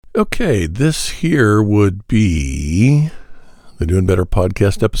Okay, this here would be the Doing Better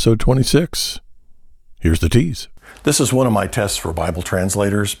Podcast, episode 26. Here's the tease. This is one of my tests for Bible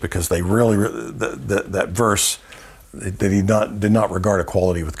translators because they really that verse that did not regard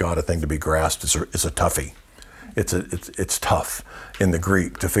equality with God a thing to be grasped is a toughie. It's tough in the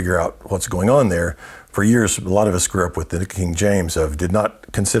Greek to figure out what's going on there. For years, a lot of us grew up with the King James of did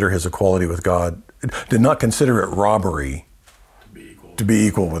not consider his equality with God, did not consider it robbery to be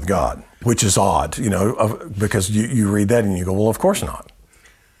equal with God, which is odd, because you read that and you go, well, of course not.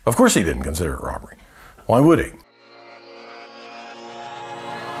 Of course he didn't consider it robbery. Why would he?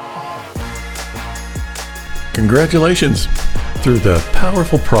 Congratulations. Through the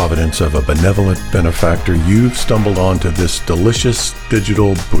powerful providence of a benevolent benefactor, you've stumbled onto this delicious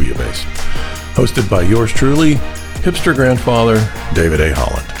digital bouillabaisse. Hosted by yours truly, hipster grandfather, David A.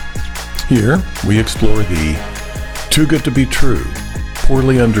 Holland. Here, we explore the too good to be true,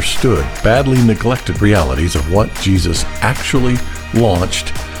 poorly understood, badly neglected realities of what Jesus actually launched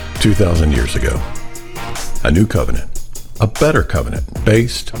 2,000 years ago. A new covenant, a better covenant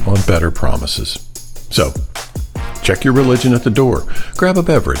based on better promises. So, check your religion at the door, grab a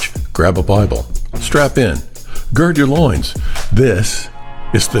beverage, grab a Bible, strap in, gird your loins. This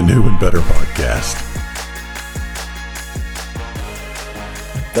is the New and Better Podcast.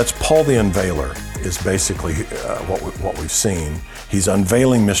 That's Paul the Unveiler is basically what we've seen. He's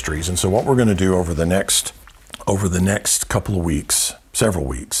unveiling mysteries. And so what we're going to do over the next couple of weeks, several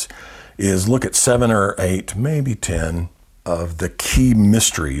weeks, is look at 7 or 8, maybe 10 of the key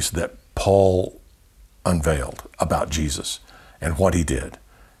mysteries that Paul unveiled about Jesus and what he did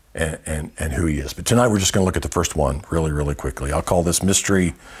and who he is. But tonight we're just going to look at the first one really, really quickly. I'll call this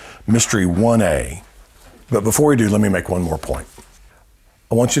mystery 1A. But before we do, let me make one more point.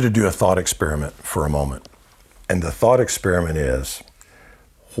 I want you to do a thought experiment for a moment. And the thought experiment is,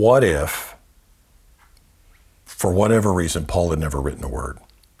 what if, for whatever reason, Paul had never written a word?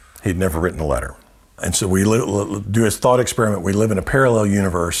 He'd never written a letter. And so we do his thought experiment. We live in a parallel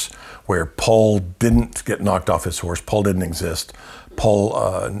universe where Paul didn't get knocked off his horse. Paul didn't exist. Paul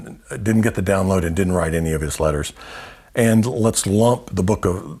didn't get the download and didn't write any of his letters. And let's lump the book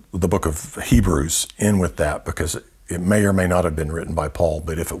of Hebrews in with that, because it may or may not have been written by Paul.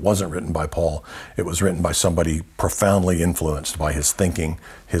 But if it wasn't written by Paul, it was written by somebody profoundly influenced by his thinking,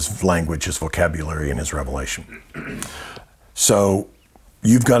 his language, his vocabulary, and his revelation. So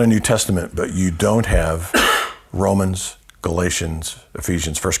you've got a New Testament, but you don't have Romans, Galatians,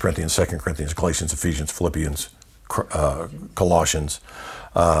 Ephesians, 1 Corinthians, 2 Corinthians, Galatians, Ephesians, Philippians, Colossians,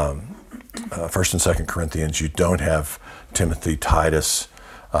 1 and 2 Corinthians. You don't have Timothy, Titus,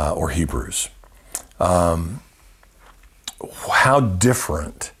 or Hebrews. How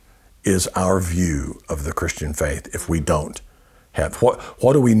different is our view of the Christian faith if we don't have?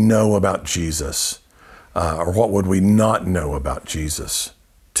 What do we know about Jesus? Or what would we not know about Jesus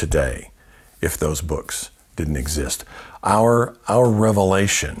today if those books didn't exist? Our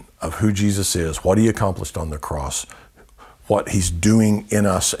revelation of who Jesus is, what he accomplished on the cross, what he's doing in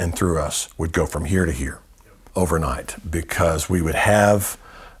us and through us would go from here to here overnight, because we would have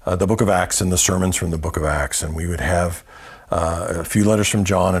the book of Acts and the sermons from the book of Acts, and we would have a few letters from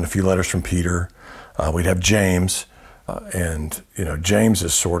John and a few letters from Peter. We'd have James, and James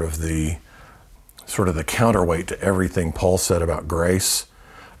is sort of the counterweight to everything Paul said about grace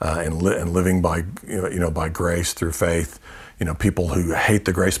and living by by grace through faith. People who hate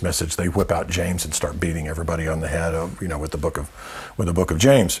the grace message, they whip out James and start beating everybody on the head with the book of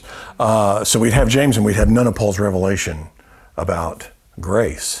James. So we'd have James and we'd have none of Paul's revelation about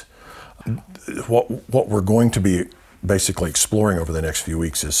grace. What we're going to be basically exploring over the next few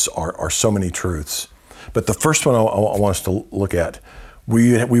weeks are so many truths. But the first one I want us to look at,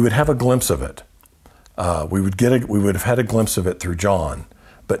 we would have a glimpse of it. We would have had a glimpse of it through John,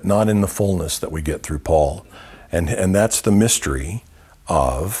 but not in the fullness that we get through Paul. And that's the mystery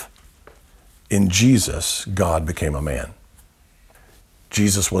of, in Jesus, God became a man.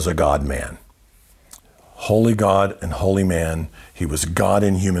 Jesus was a God-man. Holy God and holy man. He was God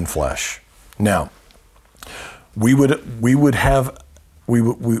in human flesh. Now, we would have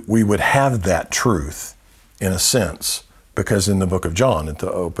that truth in a sense, because in the book of John, at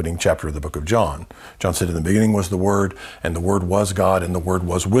the opening chapter of the book of John, John said, in the beginning was the Word, and the Word was God, and the Word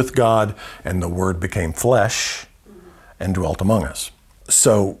was with God, and the Word became flesh and dwelt among us.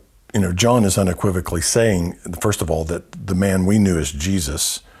 So, John is unequivocally saying, first of all, that the man we knew as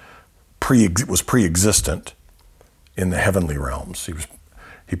Jesus was pre-existent in the heavenly realms.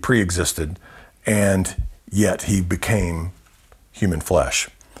 He pre-existed, and yet he became human flesh.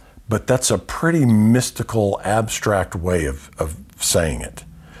 But that's a pretty mystical, abstract way of saying it.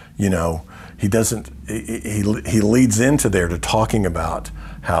 He doesn't, he leads into there to talking about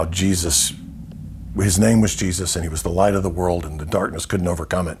how Jesus, his name was Jesus, and he was the light of the world, and the darkness couldn't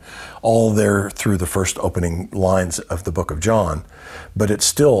overcome it. All there through the first opening lines of the book of John. But it's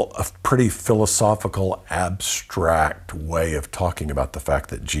still a pretty philosophical, abstract way of talking about the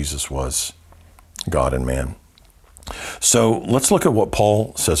fact that Jesus was God and man. So let's look at what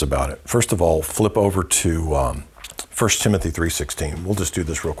Paul says about it. First of all, flip over to 1 Timothy 3:16. We'll just do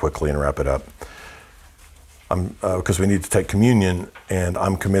this real quickly and wrap it up. Because we need to take communion, and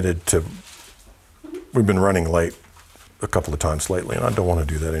I'm committed to, we've been running late a couple of times lately, and I don't want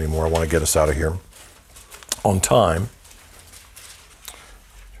to do that anymore. I want to get us out of here on time.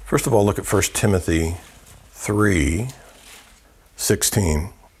 First of all, look at 1 Timothy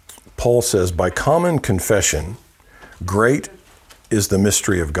 3:16. Paul says, by common confession, great is the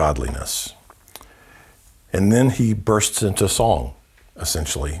mystery of godliness. And then he bursts into song,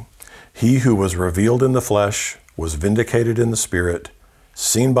 essentially. He who was revealed in the flesh was vindicated in the spirit,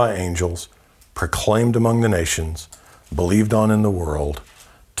 seen by angels, proclaimed among the nations, believed on in the world,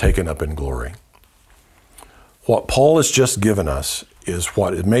 taken up in glory. What Paul has just given us is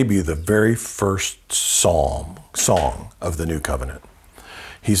what it may be the very first song of the New Covenant.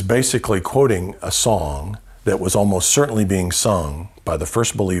 He's basically quoting a song that was almost certainly being sung by the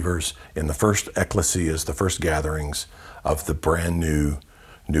first believers in the first ecclesias, the first gatherings of the brand new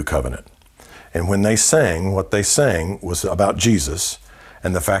covenant. And when they sang, what they sang was about Jesus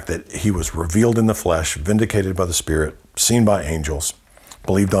and the fact that he was revealed in the flesh, vindicated by the Spirit, seen by angels,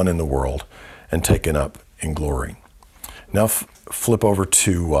 believed on in the world, and taken up in glory. Now flip over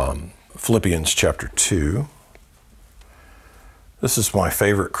to Philippians chapter 2. This is my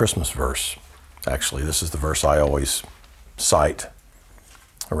favorite Christmas verse. Actually, this is the verse I always cite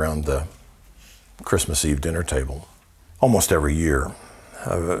around the Christmas Eve dinner table, almost every year.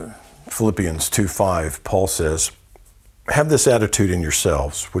 Philippians 2:5, Paul says, have this attitude in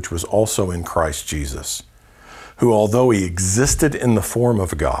yourselves, which was also in Christ Jesus, who, although he existed in the form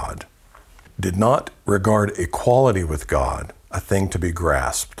of God, did not regard equality with God a thing to be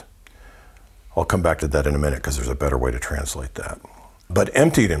grasped. I'll come back to that in a minute because there's a better way to translate that. But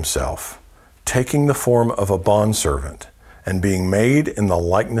emptied himself, taking the form of a bondservant, and being made in the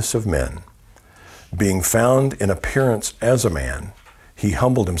likeness of men, being found in appearance as a man, he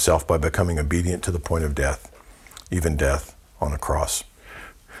humbled himself by becoming obedient to the point of death, even death on a cross.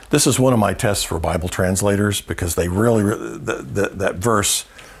 This is one of my tests for Bible translators because they really, that verse,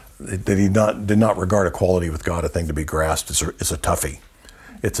 that he did not regard equality with God a thing to be grasped, is a toughie.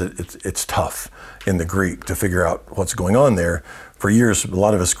 It's tough in the Greek to figure out what's going on there. For years, a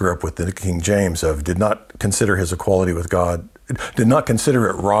lot of us grew up with the King James of did not consider his equality with God, did not consider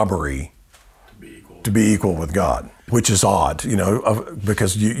it robbery to be equal with God, which is odd,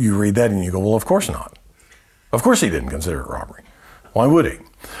 because you read that and you go, well, of course not. Of course he didn't consider it robbery. Why would he?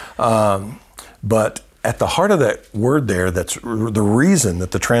 But at the heart of that word there, that's the reason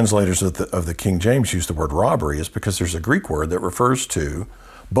that the translators of the King James use the word robbery is because there's a Greek word that refers to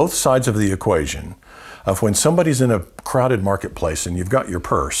both sides of the equation of when somebody's in a crowded marketplace and you've got your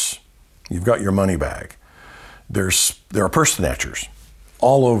purse, you've got your money bag. There are purse snatchers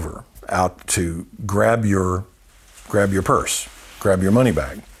all over out to grab your purse, grab your money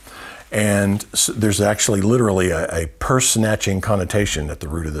bag. And there's actually literally a purse snatching connotation at the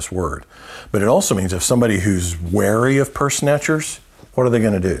root of this word. But it also means if somebody who's wary of purse snatchers, what are they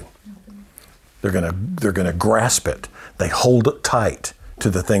going to do? They're going to grasp it. They hold it tight to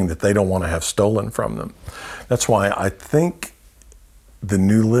the thing that they don't want to have stolen from them. That's why I think the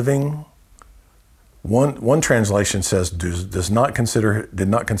New Living, one translation says did not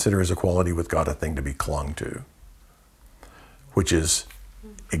consider his equality with God a thing to be clung to, which is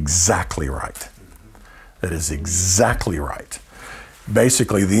exactly right. That is exactly right.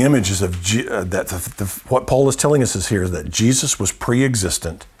 Basically, the images of what Paul is telling us is here is that Jesus was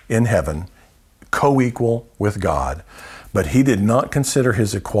pre-existent in heaven, co-equal with God, but he did not consider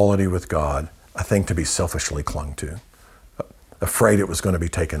his equality with God a thing to be selfishly clung to, afraid it was going to be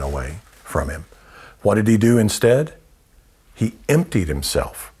taken away from him. What did he do instead? He emptied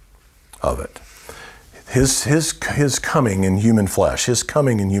himself of it. His coming in human flesh, his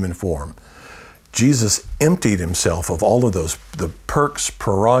coming in human form, Jesus emptied himself of all of those, the perks,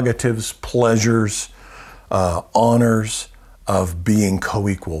 prerogatives, pleasures, honors of being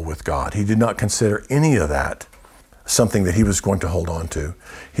co-equal with God. He did not consider any of that something that he was going to hold on to.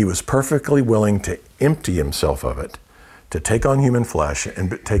 He was perfectly willing to empty himself of it, to take on human flesh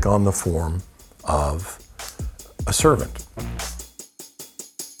and take on the form of a servant.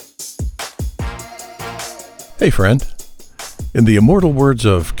 Hey friend, In the immortal words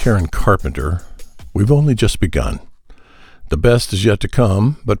of Karen Carpenter, we've only just begun. The best is yet to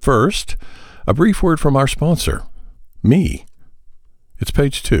come, but first, a brief word from our sponsor, me. It's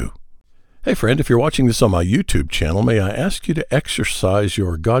page 2. Hey friend, if you're watching this on my YouTube channel, may I ask you to exercise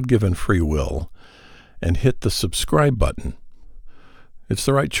your God-given free will and hit the subscribe button. It's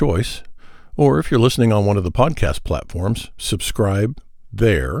the right choice. Or if you're listening on one of the podcast platforms, subscribe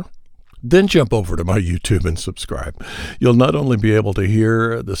there. Then jump over to my YouTube and subscribe. You'll not only be able to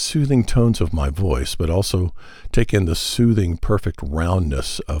hear the soothing tones of my voice, but also take in the soothing, perfect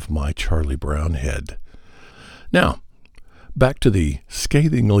roundness of my Charlie Brown head. Now, back to the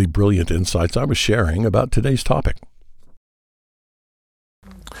scathingly brilliant insights I was sharing about today's topic.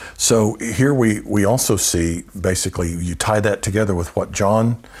 So here we also see, basically, you tie that together with what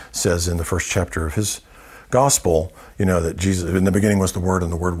John says in the first chapter of his gospel, that Jesus, in the beginning was the Word,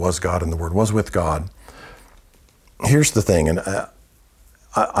 and the Word was God, and the Word was with God. Here's the thing, and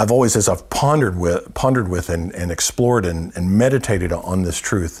I've always, as I've pondered with and explored and meditated on this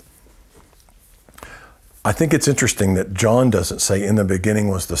truth, I think it's interesting that John doesn't say, in the beginning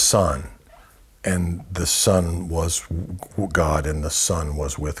was the Son, and the Son was God, and the Son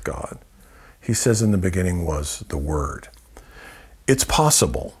was with God. He says, in the beginning was the Word. It's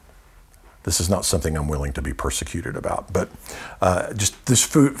possible. This is not something I'm willing to be persecuted about, but just this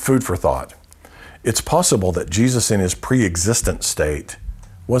food for thought. It's possible that Jesus in his pre-existent state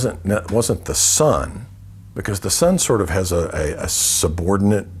wasn't the Son, because the Son sort of has a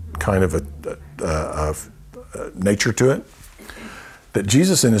subordinate kind of a nature to it. That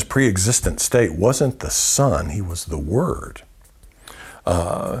Jesus in his pre-existent state wasn't the Son, he was the Word.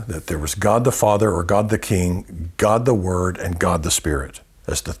 That there was God the Father, or God the King, God the Word, and God the Spirit.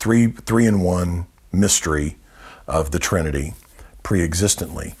 That's the three-in-one mystery of the Trinity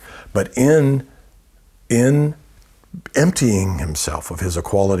pre-existently. But in emptying himself of his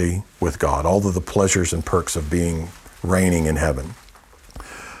equality with God, all of the pleasures and perks of reigning in heaven,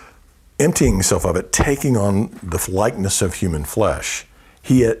 emptying himself of it, taking on the likeness of human flesh,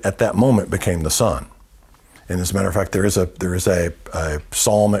 he at that moment became the Son. And as a matter of fact, there is a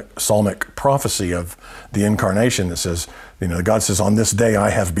psalmic prophecy of the incarnation that says, God says, on this day I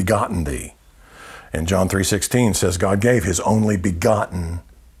have begotten thee. And John 3:16 says God gave his only begotten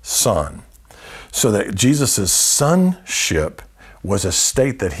Son. So that Jesus' sonship was a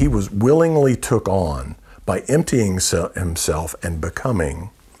state that he was willingly took on by emptying himself and becoming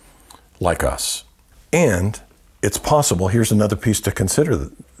like us. And it's possible, here's another piece to consider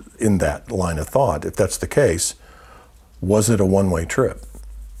in that line of thought, if that's the case, was it a one-way trip?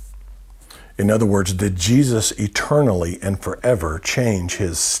 In other words, did Jesus eternally and forever change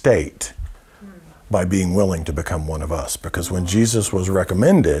his state by being willing to become one of us? Because when Jesus was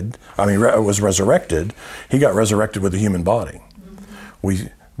resurrected, he got resurrected with a human body.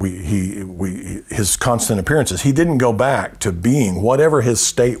 His constant appearances, he didn't go back to being whatever his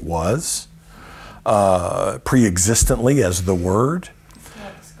state was pre-existently as the Word.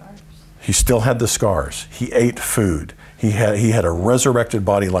 He still had the scars. He ate food. He had a resurrected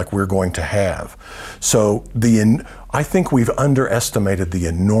body like we're going to have. So I think we've underestimated the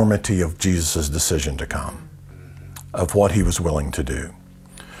enormity of Jesus' decision to come, of what he was willing to do.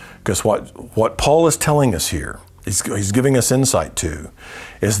 Because what Paul is telling us here, he's giving us insight to,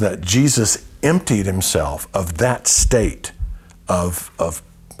 is that Jesus emptied himself of that state of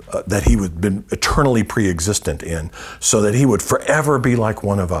that he would been eternally pre-existent in, so that he would forever be like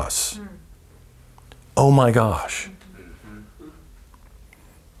one of us. Oh my gosh.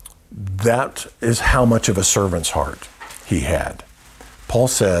 That is how much of a servant's heart he had. Paul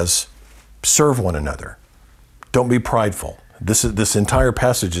says, serve one another. Don't be prideful. This entire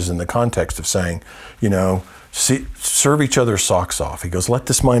passage is in the context of saying, serve each other's socks off. He goes, let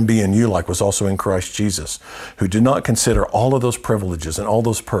this mind be in you like was also in Christ Jesus, who did not consider all of those privileges and all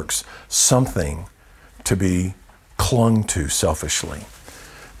those perks something to be clung to selfishly.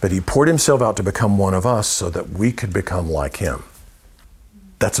 But he poured himself out to become one of us so that we could become like him.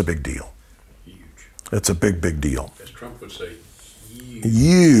 That's a big deal. Huge. It's a big, big deal. As Trump would say,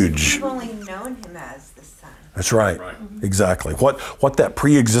 huge. We've only known him as the Son. That's right. Exactly. What that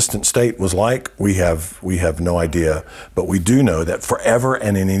pre-existent state was like, we have no idea, but we do know that forever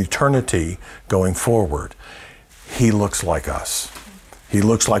and in eternity going forward, he looks like us. He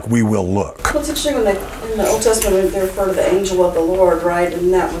looks like we will look. Well, it's interesting when in the Old Testament they refer to the angel of the Lord, right?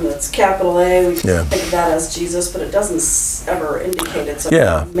 And that one that's capital A, we think of that as Jesus, but it doesn't ever indicate it's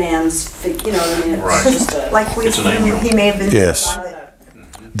a man's, what I mean? It's just a, like he may have been. Yes.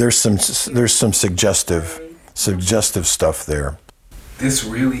 There's some suggestive stuff there. This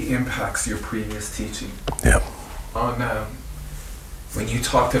really impacts your previous teaching. Yeah. On when you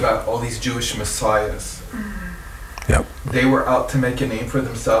talked about all these Jewish messiahs. Yep. They were out to make a name for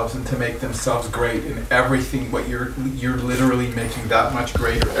themselves and to make themselves great, and everything. What you're literally making that much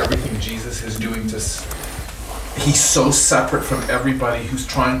greater. Everything Jesus is doing he's so separate from everybody who's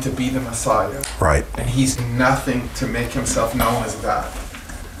trying to be the Messiah. Right. And he's nothing to make himself known as that.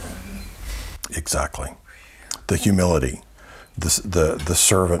 Exactly. The humility, the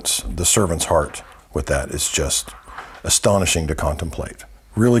servant's heart with that is just astonishing to contemplate.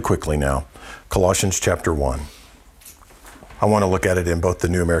 Really quickly now, Colossians chapter 1. I want to look at it in both the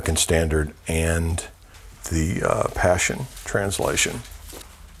New American Standard and the Passion Translation.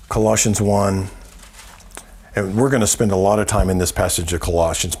 Colossians 1, and we're going to spend a lot of time in this passage of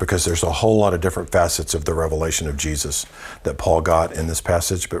Colossians because there's a whole lot of different facets of the revelation of Jesus that Paul got in this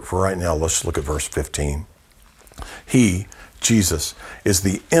passage. But for right now, let's look at verse 15. He, Jesus, is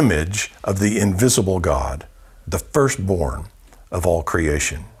the image of the invisible God, the firstborn of all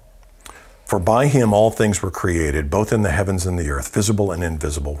creation. For by him all things were created, both in the heavens and the earth, visible and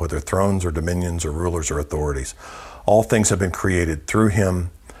invisible, whether thrones or dominions or rulers or authorities. All things have been created through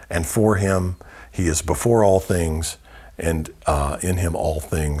him and for him. He is before all things, and in him all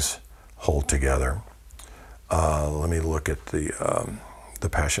things hold together. Let me look at the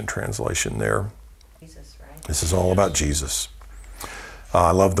Passion Translation there. Jesus, right? This is all about Jesus.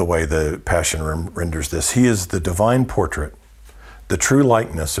 I love the way the Passion renders this. He is the divine portrait, the true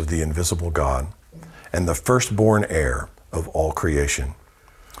likeness of the invisible God, and the firstborn heir of all creation.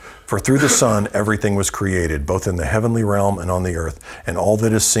 For through the Son, everything was created, both in the heavenly realm and on the earth, and all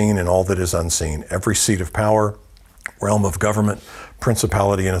that is seen and all that is unseen, every seat of power, realm of government,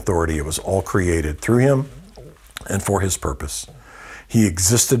 principality and authority, it was all created through him and for his purpose. He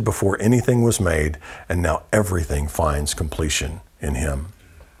existed before anything was made, and now everything finds completion in him.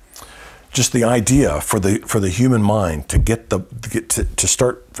 Just the idea for the human mind to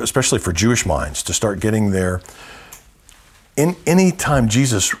start, especially for Jewish minds, to start getting there. In any time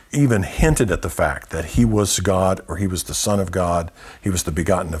Jesus even hinted at the fact that he was God, or he was the Son of God, he was the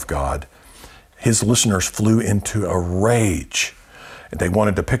begotten of God, his listeners flew into a rage. They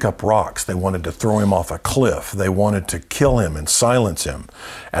wanted to pick up rocks. They wanted to throw him off a cliff. They wanted to kill him and silence him.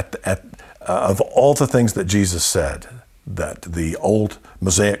 Of all the things that Jesus said, that the old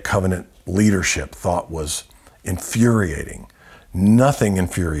Mosaic covenant leadership thought was infuriating, nothing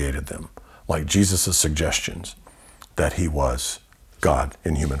infuriated them like Jesus' suggestions that he was God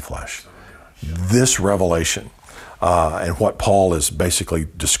in human flesh. This revelation and what Paul is basically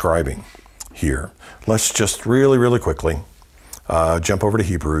describing here. Let's just really, really quickly jump over to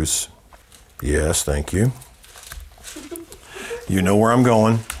Hebrews. Yes, thank you. You know where I'm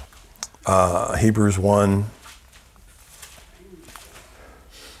going. Hebrews 1.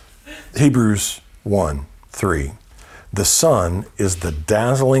 Hebrews 1:3. The Son is the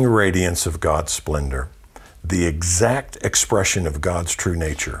dazzling radiance of God's splendor, the exact expression of God's true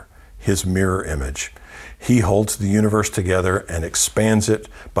nature, his mirror image. He holds the universe together and expands it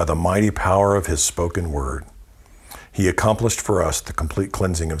by the mighty power of his spoken word. He accomplished for us the complete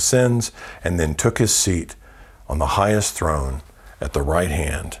cleansing of sins and then took his seat on the highest throne at the right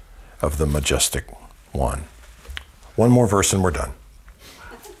hand of the majestic one. One more verse and we're done.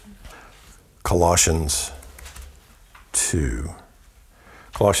 Colossians 2:9.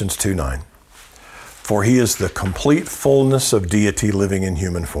 For he is the complete fullness of deity living in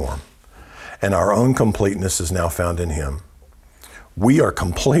human form, and our own completeness is now found in him. We are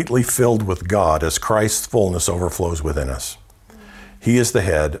completely filled with God as Christ's fullness overflows within us. He is the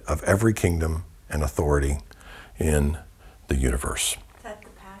head of every kingdom and authority in the universe. Is that the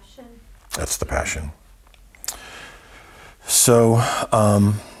Passion? That's the Passion. So,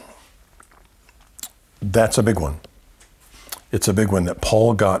 that's a big one. It's a big one that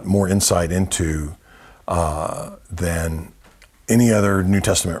Paul got more insight into than any other New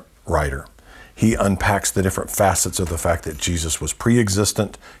Testament writer. He unpacks the different facets of the fact that Jesus was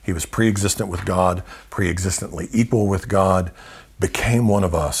pre-existent. He was pre-existent with God, pre-existently equal with God, became one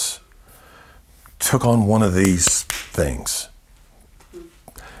of us, took on one of these things,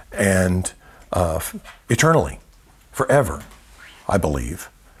 and eternally, forever, I believe,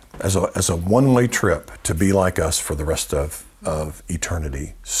 as a one-way trip to be like us for the rest of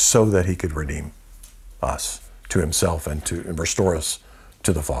eternity, so that he could redeem us to himself and restore us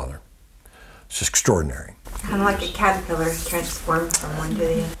to the Father. It's just extraordinary. Kind of like a caterpillar transformed from one to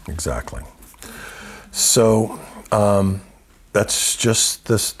the other. Exactly. So that's just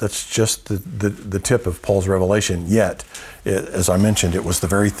the tip of Paul's revelation. Yet, as I mentioned, it was the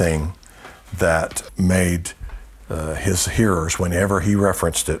very thing that made his hearers, whenever he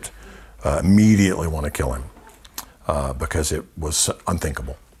referenced it, immediately want to kill him. because it was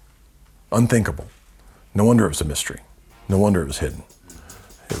unthinkable. Unthinkable. No wonder it was a mystery. No wonder it was hidden.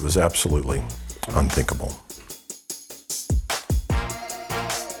 It was absolutely unthinkable.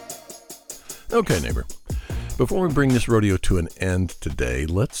 Okay, neighbor. Before we bring this rodeo to an end today,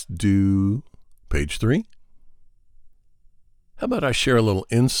 let's do page 3. How about I share a little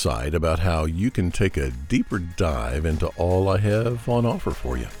insight about how you can take a deeper dive into all I have on offer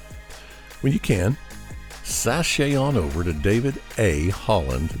for you? When you can, sashay on over to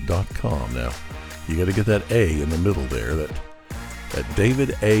davidaholland.com. Now, you got to get that A in the middle there. At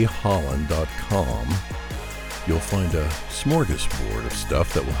davidaholland.com, you'll find a smorgasbord of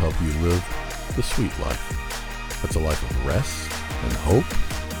stuff that will help you live the sweet life. That's a life of rest and hope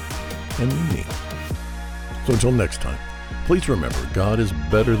and meaning. So until next time, please remember, God is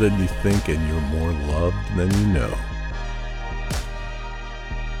better than you think and you're more loved than you know.